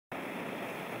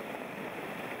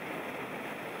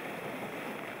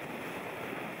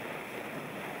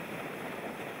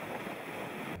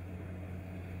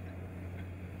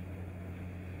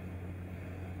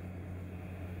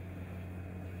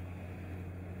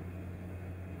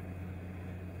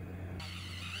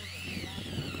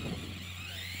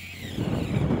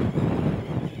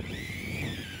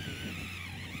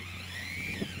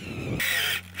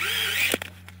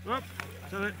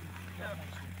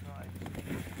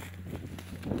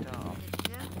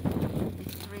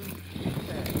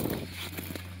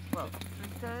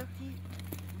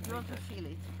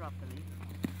properly.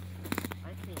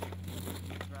 I think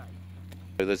it's right.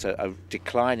 So there's a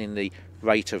decline in the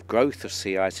rate of growth of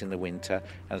sea ice in the winter,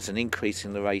 and there's an increase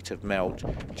in the rate of melt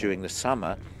during the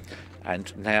summer,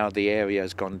 and now the area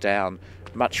has gone down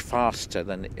much faster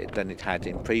than it had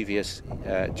in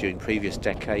during previous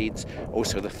decades.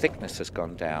 Also, the thickness has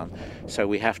gone down, so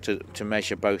we have to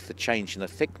measure both the change in the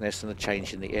thickness and the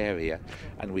change in the area,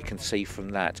 and we can see from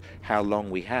that how long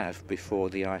we have before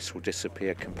the ice will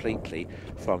disappear completely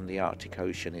from the Arctic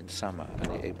Ocean in summer,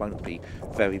 and it won't be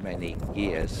very many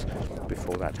years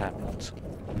before that happens.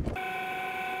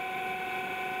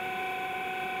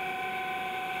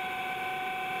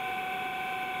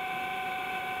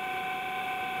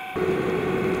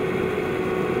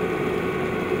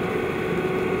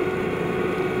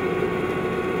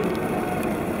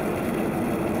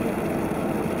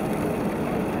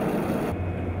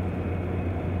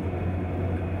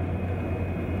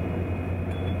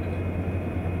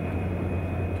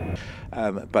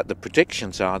 But the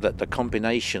predictions are that the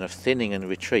combination of thinning and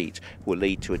retreat will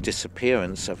lead to a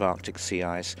disappearance of Arctic sea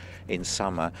ice in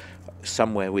summer,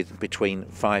 somewhere between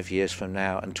 5 years from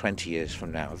now and 20 years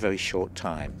from now, a very short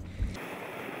time.